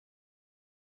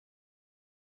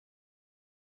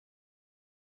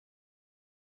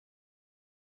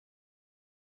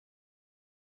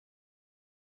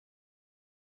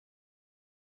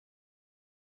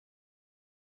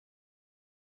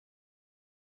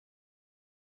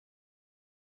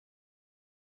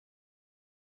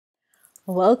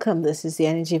Welcome. This is the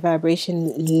energy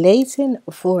vibration Layton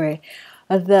for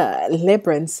the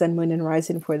Libra Sun, Moon, and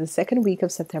Rising for the second week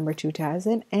of September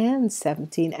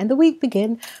 2017. And the week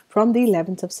begin from the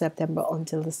 11th of September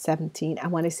until the 17th. I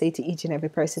want to say to each and every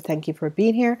person, thank you for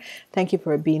being here. Thank you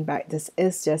for being back. This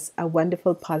is just a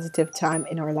wonderful, positive time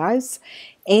in our lives.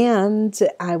 And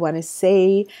I want to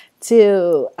say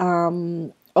to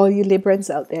all you Librans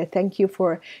out there, thank you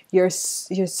for your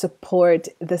support.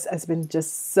 This has been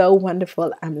just so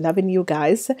wonderful. I'm loving you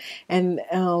guys. And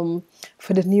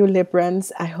for the new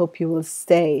Librans, I hope you will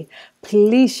stay.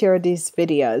 Please share these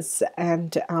videos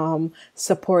and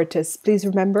support us. Please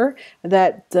remember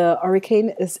that the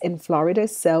hurricane is in Florida.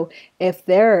 So if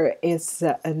there is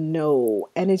no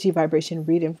energy vibration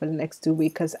reading for the next 2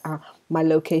 weeks, because my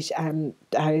location,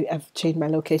 I have changed my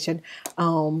location,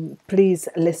 please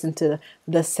listen to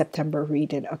the September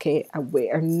reading. Okay,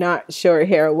 we are not sure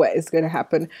here what is going to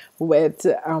happen with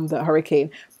the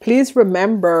hurricane. Please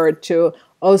remember to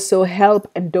also help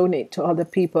and donate to other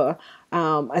people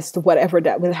as to whatever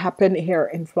that will happen here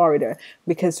in Florida,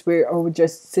 because we're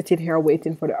just sitting here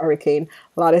waiting for the hurricane.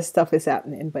 A lot of stuff is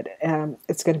happening, but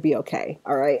it's going to be okay.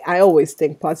 All right. I always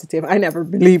think positive. I never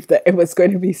believed that it was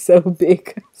going to be so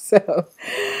big. So,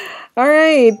 all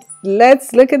right,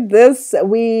 let's look at this.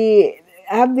 We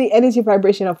have the energy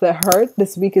vibration of the heart.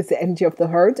 This week is the energy of the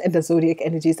heart, and the zodiac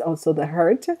energy is also the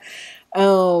heart.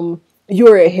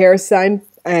 You're a hair sign,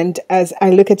 and as I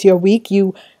look at your week,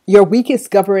 your week is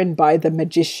governed by the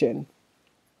magician.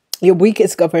 Your week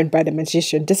is governed by the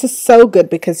magician. This is so good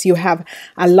because you have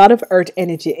a lot of earth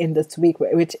energy in this week,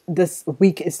 which this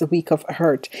week is the week of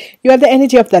earth. You have the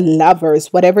energy of the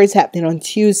lovers, whatever is happening on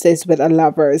Tuesdays with the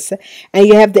lovers. And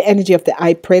you have the energy of the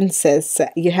High Princess.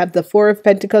 You have the Four of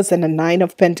Pentacles and the Nine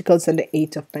of Pentacles and the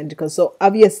Eight of Pentacles. So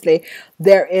obviously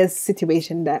there is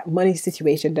money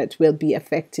situation that will be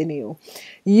affecting you.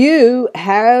 You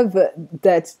have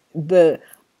that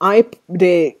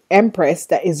the Empress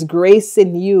that is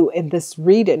gracing you in this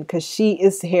reading, because she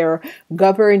is here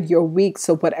govern your week.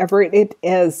 So whatever it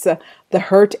is, the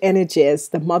hurt energies,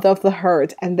 the mother of the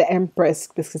hurt, and the Empress,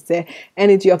 because the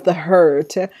energy of the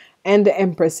hurt and the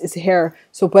Empress is here.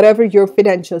 So whatever your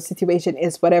financial situation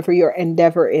is, whatever your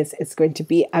endeavor is, it's going to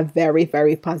be a very,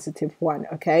 very positive one.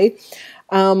 Okay.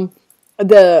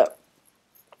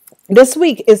 This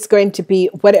week is going to be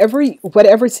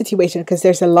whatever situation, because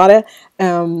there's a lot of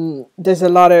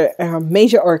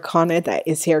major arcana that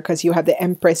is here, because you have the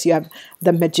Empress, you have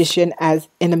the Magician as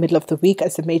in the middle of the week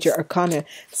as the major arcana.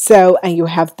 So, and you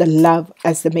have the Love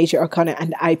as the major arcana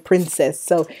and the High Princess.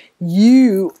 So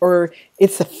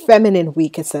it's a feminine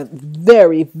week. It's a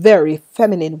very, very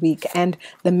feminine week, and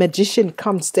the Magician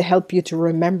comes to help you to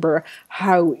remember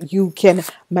how you can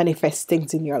manifest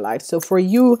things in your life. So for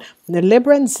you, the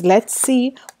Librans, let's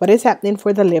see what is happening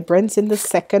for the Librans in the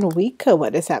second week.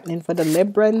 What is happening for the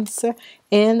Librans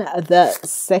in the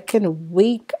second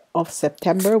week of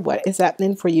September? What is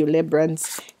happening for you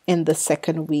Librans in the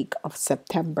second week of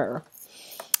September?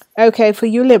 Okay, for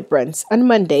you Librans, on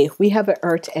Monday, we have an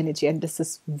earth energy, and this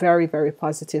is very, very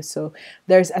positive. So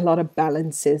there's a lot of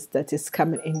balances that is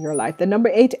coming in your life. The number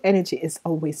 8 energy is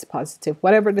always positive.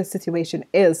 Whatever the situation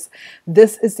is,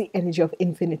 this is the energy of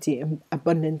infinity and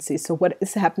abundance. So what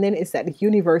is happening is that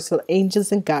universal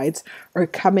angels and guides are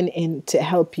coming in to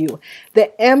help you.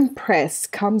 The Empress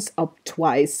comes up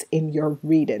twice in your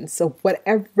reading. So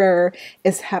whatever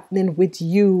is happening with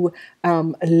you,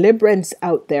 Librans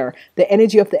out there, the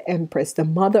energy of the Empress, the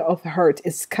mother of hurt,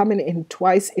 is coming in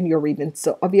twice in your reading.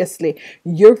 So obviously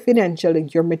your financial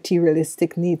and your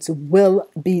materialistic needs will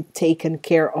be taken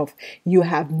care of. You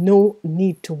have no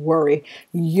need to worry.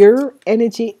 Your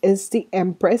energy is the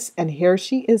Empress, and here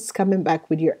she is coming back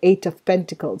with your 8 of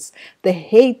Pentacles. The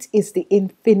 8 is the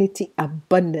infinity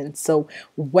abundance. So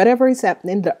whatever is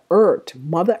happening, the earth,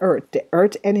 Mother Earth, the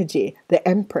earth energy, the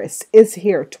Empress is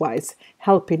here twice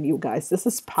helping you guys. This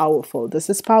is powerful. This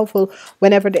is powerful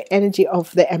whenever the energy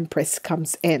of the Empress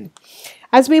comes in.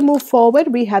 As we move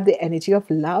forward, we have the energy of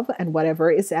love, and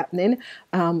whatever is happening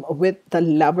with the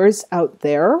lovers out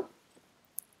there.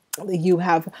 You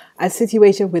have a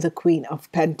situation with a Queen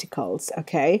of Pentacles.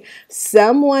 Okay,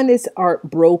 someone is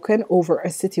heartbroken over a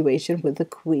situation with the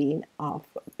Queen of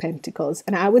Pentacles,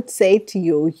 and I would say to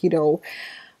you,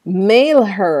 mail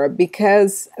her,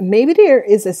 because maybe there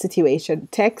is a situation.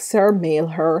 Text her, mail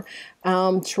her,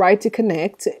 try to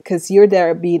connect, because you're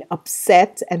there being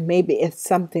upset, and maybe it's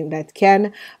something that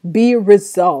can be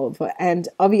resolved. And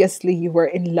obviously you were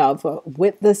in love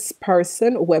with this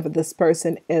person, whoever this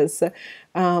person is.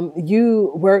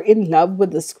 You were in love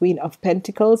with the Queen of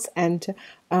Pentacles, and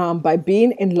by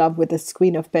being in love with the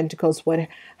Queen of Pentacles, what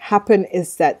happened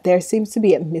is that there seems to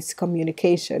be a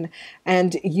miscommunication,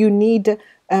 and you need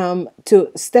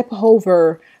to step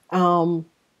over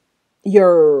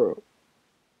your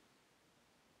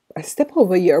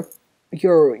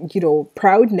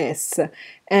proudness,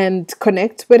 and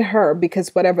connect with her,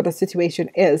 because whatever the situation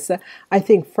is, I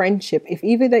think friendship, if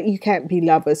even that you can't be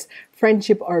lovers,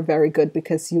 friendship are very good,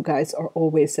 because you guys are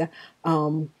always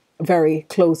very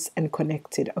close and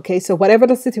connected. Okay, so whatever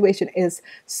the situation is,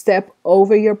 step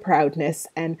over your proudness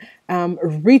and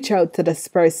reach out to this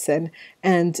person,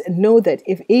 and know that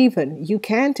if even you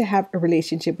can't have a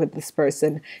relationship with this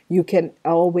person, you can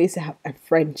always have a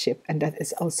friendship, and that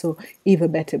is also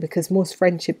even better, because most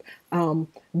friendship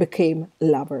became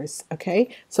lovers. Okay,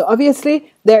 so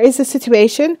obviously there is a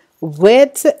situation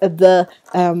with the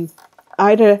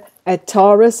either a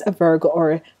Taurus, a Virgo,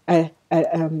 or a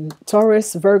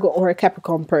Taurus, Virgo, or a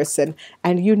Capricorn person,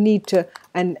 and you need to,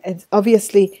 and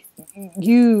obviously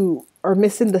you are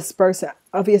missing this person.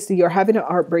 Obviously you're having a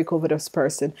heartbreak over this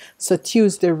person, so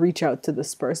Tuesday reach out to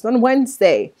this person. On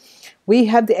Wednesday we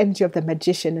have the energy of the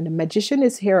Magician, and the Magician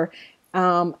is here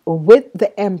with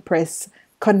the Empress,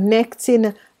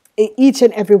 connecting each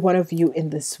and every one of you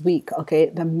in this week. Okay,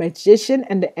 the Magician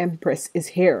and the Empress is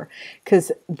here,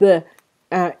 because the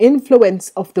influence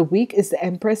of the week is the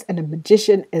Empress, and the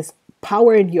Magician is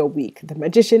power in your week. The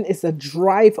Magician is the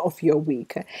drive of your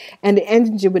week, and the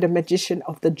energy with the Magician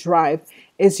of the drive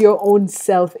is your own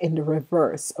self in the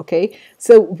reverse. Okay,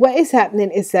 so what is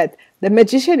happening is that the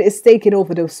Magician is taking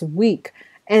over this week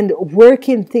and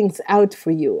working things out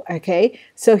for you. Okay,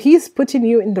 so he's putting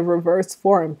you in the reverse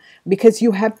form, because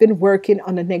you have been working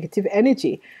on a negative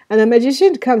energy, and the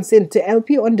Magician comes in to help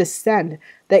you understand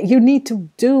that you need to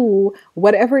do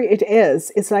whatever it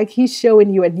is. It's like he's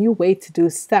showing you a new way to do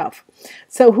stuff.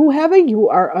 So whoever you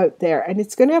are out there, and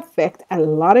it's going to affect a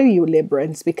lot of you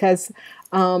Librans, because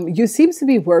you seem to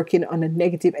be working on a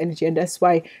negative energy, and that's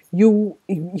why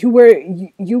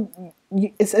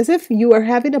it's as if you are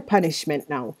having a punishment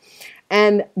now,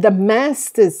 and the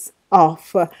masters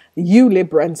of you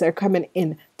Librans are coming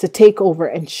in to take over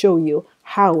and show you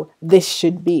how this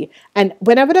should be. And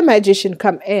whenever the Magician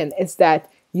come in, it's that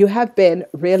you have been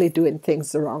really doing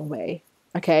things the wrong way.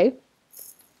 Okay,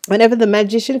 whenever the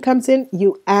Magician comes in,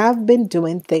 you have been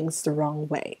doing things the wrong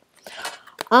way.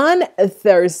 On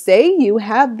Thursday, you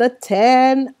have the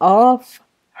 10 of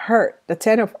Heart. The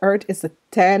 10 of Heart is the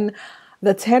 10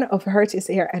 of Heart is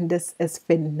here, and this is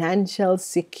financial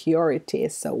security.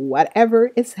 So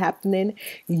whatever is happening,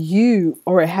 you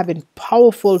are having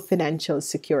powerful financial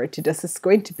security. This is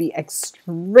going to be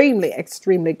extremely,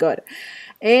 extremely good.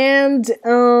 And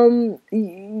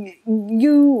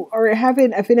you are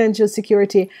having a financial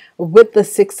security with the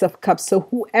 6 of Cups. So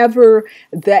whoever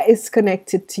that is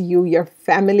connected to you, your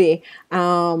family,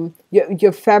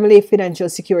 your family financial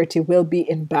security will be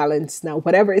in balance. Now,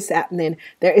 whatever is happening,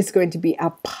 there is going to be a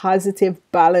positive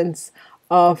balance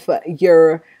of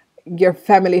your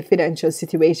family financial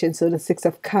situation. So the 6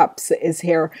 of Cups is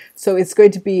here, so it's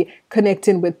going to be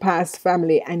connecting with past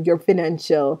family, and your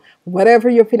financial, whatever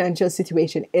your financial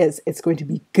situation is, it's going to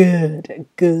be good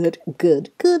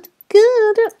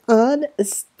on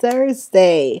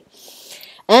Thursday.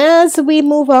 As we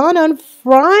move on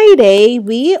Friday,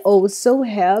 we also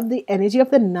have the energy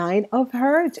of the 9 of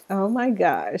Heart. Oh my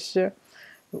gosh.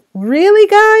 Really,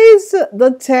 guys?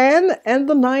 The 10 and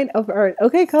the 9 of Earth.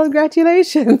 Okay,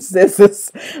 congratulations. This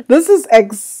is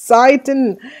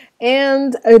exciting.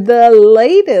 And the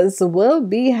ladies will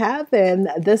be having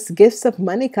this gifts of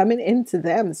money coming into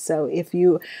them. So if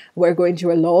you were going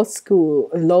to a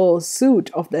lawsuit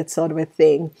of that sort of a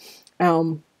thing,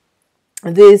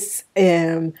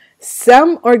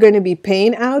 some are going to be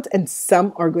paying out and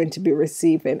some are going to be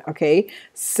receiving. Okay,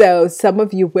 so some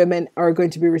of you women are going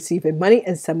to be receiving money,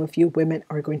 and some of you women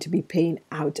are going to be paying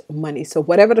out money. So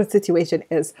whatever the situation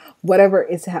is, whatever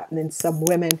is happening, some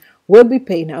women will be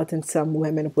paying out and some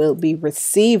women will be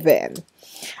receiving.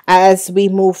 As we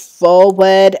move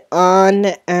forward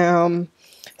on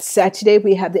Saturday,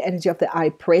 we have the energy of the Eye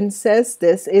Princess.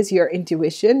 This is your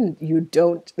intuition. You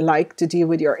don't like to deal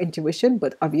with your intuition,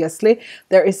 but obviously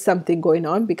there is something going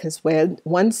on, because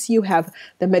once you have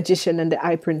the Magician and the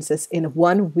Eye Princess in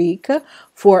 1 week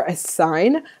for a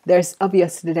sign, there's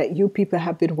obviously that you people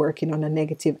have been working on the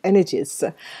negative energies.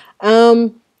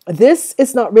 this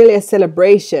is not really a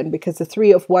celebration, because the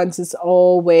Three of Wands is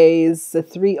always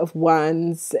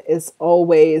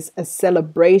a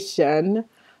celebration.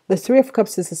 The Three of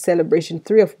Cups is a celebration.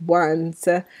 Three of Wands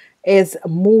is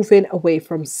moving away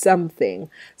from something.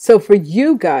 So for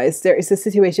you guys, there is a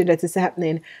situation that is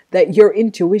happening that your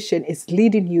intuition is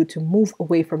leading you to move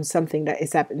away from something that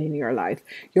is happening in your life.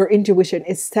 Your intuition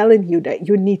is telling you that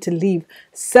you need to leave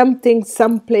something,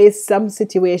 some place, some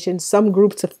situation, some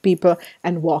groups of people,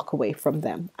 and walk away from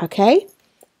them. Okay?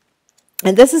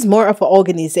 And this is more of an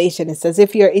organization. It's as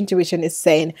if your intuition is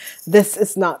saying, this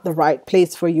is not the right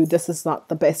place for you. This is not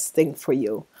the best thing for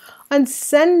you. On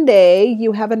Sunday,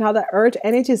 you have another earth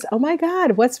energies. Oh my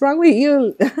God, what's wrong with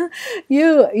you?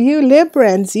 you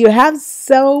Librans, you have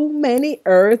so many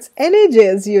earth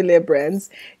energies, you Librans.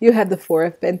 You have the Four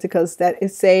of Pentacles that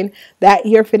is saying that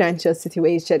your financial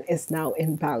situation is now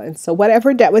in balance. So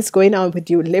whatever that was going on with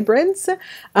you Librans,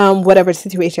 whatever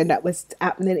situation that was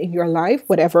happening in your life,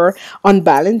 whatever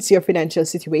unbalance your financial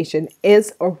situation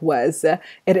is or was,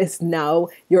 it is now,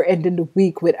 you're ending the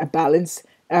week with a balance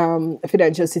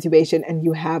financial situation, and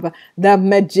you have the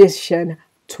Magician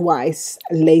twice,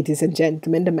 ladies and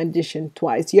gentlemen. The Magician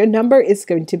twice. Your number is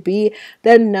going to be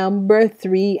the number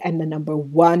 3 and the number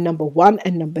 1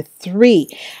 and number 3.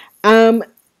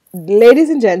 Ladies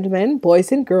and gentlemen,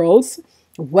 boys and girls,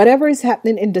 whatever is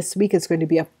happening in this week is going to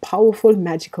be a powerful,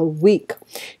 magical week.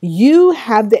 You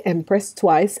have the Empress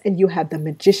twice and you have the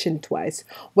Magician twice.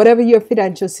 Whatever your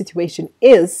financial situation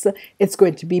is, it's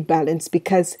going to be balanced,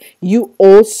 because you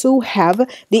also have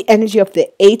the energy of the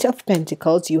Eight of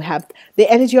Pentacles. You have the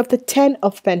energy of the 10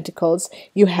 of Pentacles.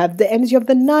 You have the energy of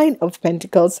the 9 of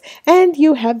Pentacles. And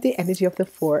you have the energy of the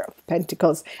 4 of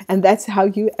Pentacles. And that's how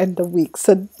you end the week.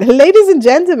 So, ladies and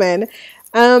gentlemen,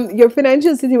 your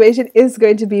financial situation is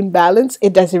going to be in balance.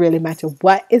 It doesn't really matter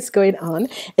what is going on.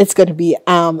 It's going to be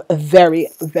very,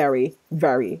 very,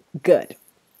 very good.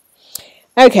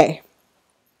 Okay.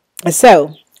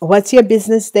 So, what's your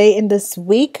business day in this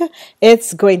week?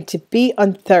 It's going to be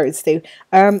on Thursday.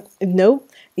 On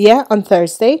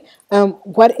Thursday.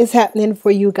 What is happening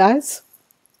for you guys?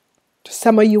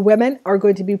 Some of you women are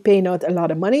going to be paying out a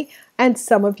lot of money, and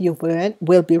some of you women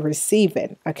will be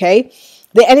receiving. Okay.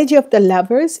 The energy of the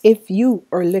Lovers, if you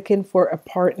are looking for a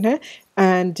partner,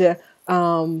 and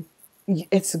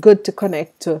it's good to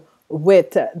connect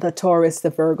with the Taurus, the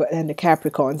Virgo, and the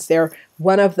Capricorns. They're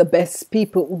one of the best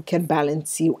people who can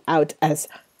balance you out as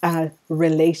a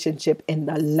relationship in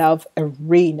the love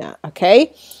arena.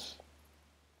 Okay.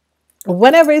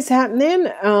 Whatever is happening,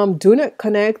 do not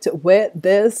connect with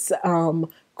this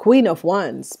Queen of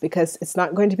Wands, because it's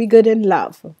not going to be good in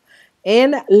love.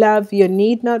 In love, you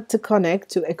need not to connect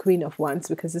to a Queen of Wands,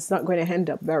 because it's not going to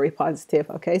end up very positive.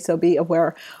 Okay, so be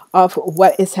aware of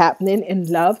what is happening in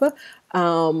love.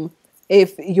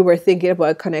 If you were thinking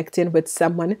about connecting with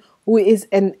someone who is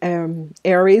an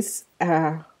Aries,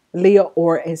 Leo,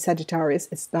 or a Sagittarius,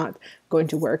 it's not going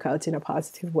to work out in a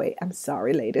positive way. I'm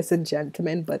sorry, ladies and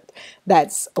gentlemen, but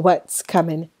that's what's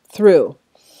coming through.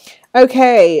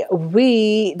 Okay,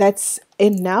 that's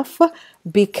enough,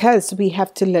 because we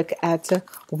have to look at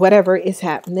whatever is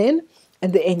happening,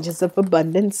 and the Angels of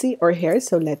Abundance are here.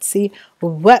 So let's see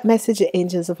what message the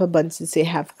Angels of Abundance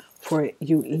have for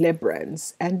you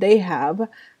Librans. And they have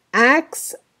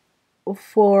ask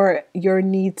for your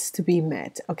needs to be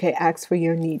met. Okay, ask for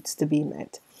your needs to be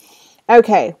met.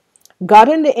 Okay. God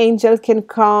and the angel can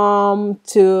come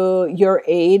to your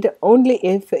aid only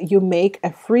if you make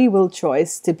a free will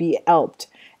choice to be helped.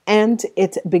 And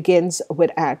it begins with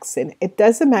asking. It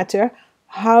doesn't matter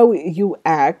how you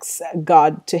ask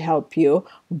God to help you,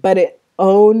 but it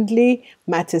only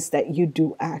matters that you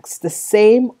do ask. The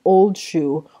same old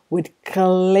shoe with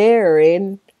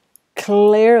clearly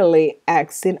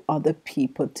asking other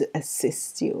people to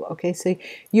assist you. Okay, so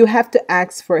you have to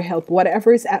ask for help.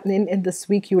 Whatever is happening in this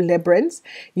week, you Librans,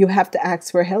 you have to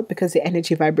ask for help, because the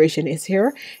energy vibration is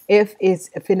here. If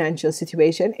it's a financial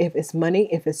situation, if it's money,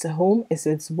 if it's a home, if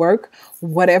it's work,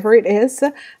 whatever it is,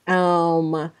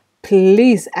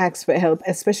 please ask for help,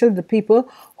 especially the people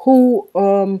who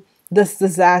this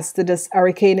disaster, this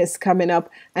hurricane is coming up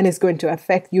and is going to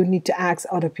affect. You need to ask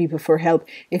other people for help.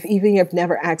 If even you've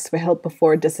never asked for help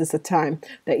before, this is a time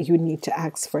that you need to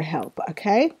ask for help.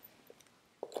 Okay,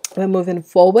 we're moving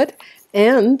forward,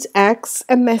 and ask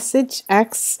a message,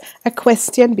 ask a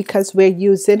question, because we're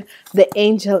using the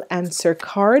angel answer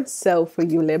card. So for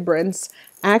you Librans,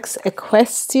 ask a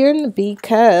question,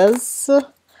 because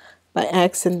by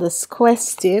asking this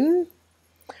question,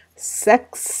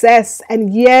 success,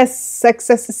 and yes,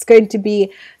 success is going to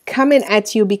be coming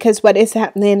at you, because what is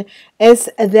happening is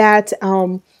that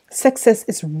success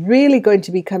is really going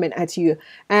to be coming at you.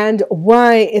 And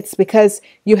why? It's because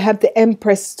you have the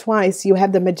Empress twice, you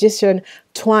have the Magician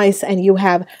twice, and you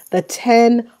have the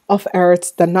 10 of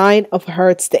Earths, the 9 of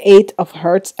Hearts, the 8 of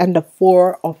Hearts, and the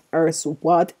 4 of Earths.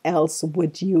 What else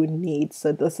would you need?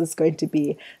 So this is going to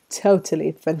be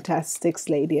totally fantastic,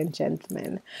 ladies and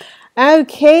gentlemen.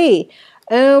 Okay.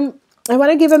 I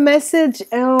want to give a message.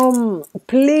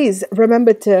 Please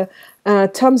remember to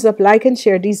thumbs up, like, and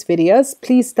share these videos.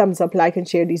 Please thumbs up, like, and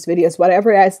share these videos.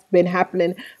 Whatever has been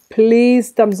happening,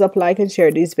 please thumbs up, like, and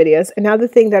share these videos. Another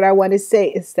thing that I want to say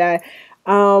is that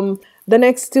the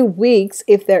next 2 weeks,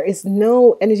 if there is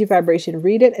no energy vibration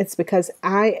reading, it's because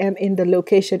I am in the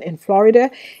location in Florida,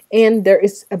 and there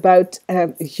is about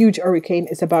a huge hurricane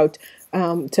is about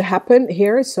to happen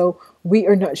here. So we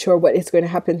are not sure what is going to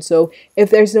happen. So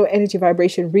if there's no energy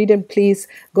vibration reading, please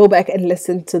go back and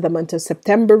listen to the month of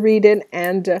September reading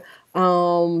and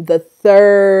the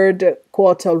third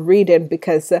quarter reading,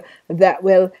 because that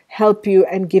will help you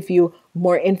and give you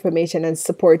more information and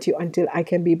support you until I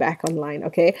can be back online.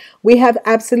 Okay, we have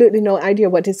absolutely no idea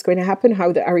what is going to happen,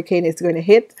 how the hurricane is going to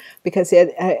hit, because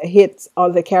it hits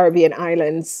all the Caribbean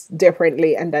islands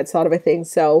differently and that sort of a thing.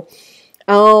 So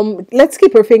let's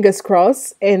keep our fingers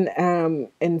crossed in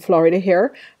Florida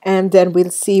here, and then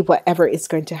we'll see whatever is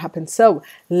going to happen. So,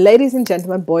 ladies and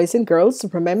gentlemen, boys and girls,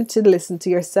 remember to listen to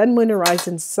your sun, moon, and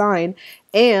rising sign.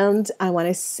 And I want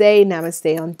to say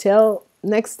namaste until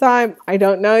next time. I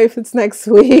don't know if it's next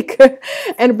week.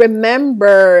 And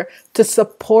remember to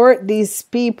support these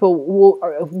people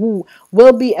who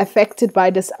will be affected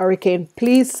by this hurricane.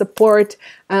 Please support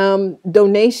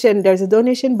donation. There's a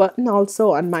donation button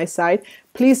also on my side.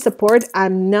 Please support.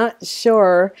 I'm not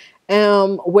sure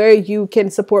where you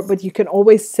can support, but you can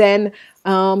always send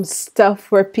stuff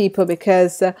for people,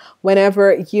 because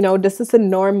whenever, you know, this is a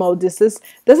normal, this is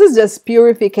just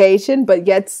purification, but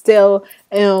yet still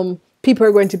people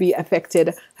are going to be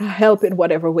affected. Help in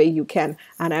whatever way you can.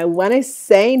 And I want to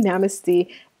say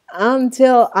namaste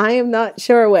until I am not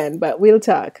sure when, but we'll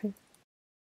talk.